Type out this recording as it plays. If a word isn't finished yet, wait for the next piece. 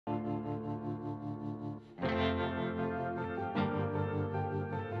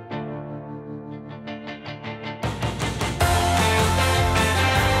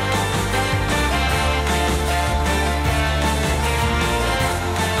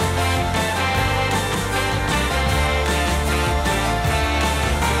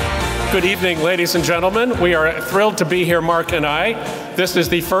Good evening, ladies and gentlemen. We are thrilled to be here, Mark and I. This is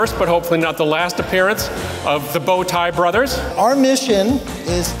the first, but hopefully not the last appearance of the Bowtie Brothers. Our mission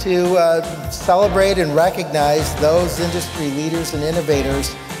is to celebrate and recognize those industry leaders and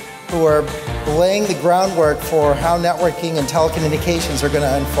innovators who are laying the groundwork for how networking and telecommunications are going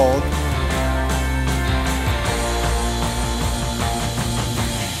to unfold.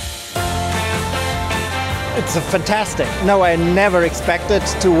 It's fantastic. No, I never expected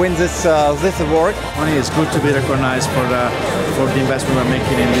to win this award. It's good to be recognized for the investment we're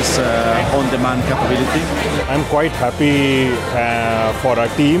making in this on-demand capability. I'm quite happy for our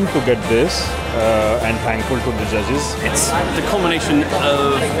team to get this and thankful to the judges. It's the culmination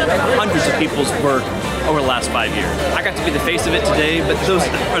of hundreds of people's work over the last 5 years. I got to be the face of it today, but those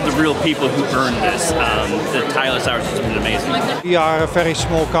are the real people who earned this. The tireless hours has been amazing. We are a very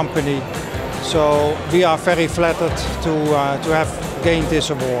small company, so we are very flattered to have gained this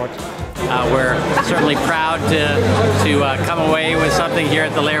award. We're certainly proud to come away with something here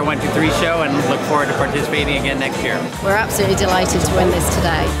at the Layer 123 show and look forward to participating again next year. We're absolutely delighted to win this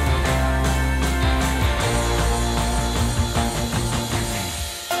today.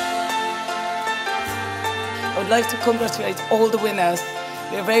 I would like to congratulate all the winners.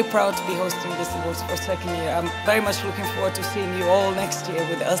 We are very proud to be hosting this awards for second year. I'm very much looking forward to seeing you all next year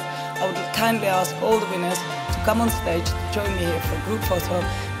with us. I would kindly ask all the winners to come on stage to join me here for a group photo.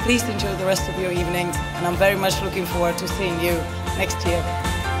 Please enjoy the rest of your evenings, and I'm very much looking forward to seeing you next year.